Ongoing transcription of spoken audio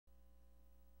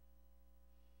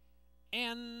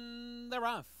And they're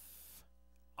off.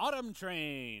 Autumn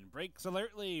Train breaks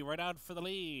alertly right out for the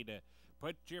lead.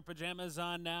 Put your pajamas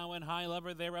on now and High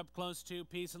Lover they're up close to.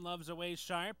 Peace and Love's away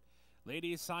sharp.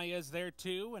 Lady Saya's there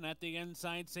too, and at the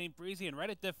inside St. Breezy, and right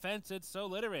at defense it's So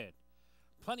Literate.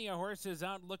 Plenty of horses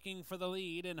out looking for the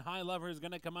lead, and High Lover's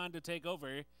going to come on to take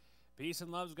over. Peace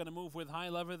and Love's going to move with High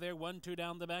Lover there. 1-2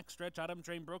 down the back stretch. Autumn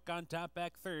Train broke on top,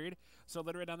 back third. So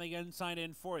Literate on the inside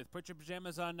in fourth. Put your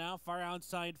pajamas on now. Far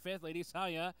outside fifth. Lady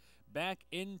Saya back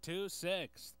into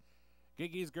sixth.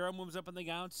 Giggy's Girl moves up on the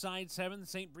outside seventh.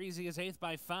 St. Breezy is eighth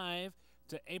by 5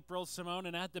 to April Simone.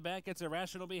 And at the back, it's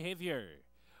Irrational Behavior.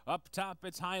 Up top,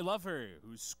 it's High Lover,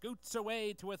 who scoots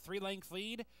away to a 3-length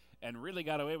lead and really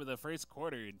got away with the first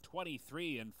quarter in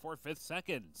 23 and 4/5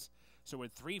 seconds. So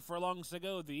with 3 furlongs to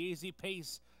go, the easy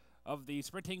pace of the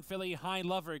sprinting filly High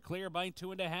Lover clear by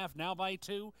 2.5, now by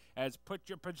 2, as Put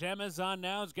Your Pajamas On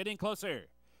Now is getting closer.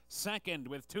 Second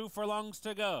with 2 furlongs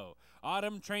to go.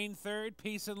 Autumn Train third,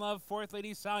 Peace and Love fourth,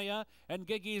 Lady Saya and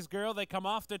Giggy's Girl. They come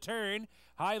off the turn.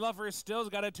 High Lover still's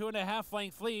got a 2.5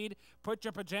 length lead. Put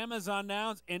Your Pajamas On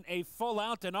Now in a full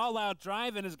out and all out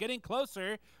drive and is getting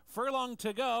closer. Furlong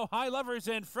to go. High Lover's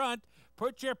in front.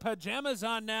 Put Your Pajamas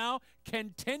On Now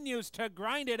continues to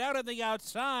grind it out on the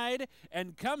outside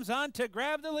and comes on to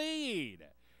grab the lead.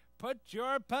 Put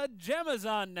Your Pajamas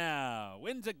On Now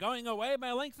wins it going away by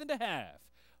a length and a half.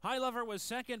 High Lover was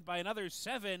second by another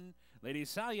 7, Lady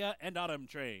Saya and Autumn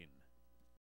Train.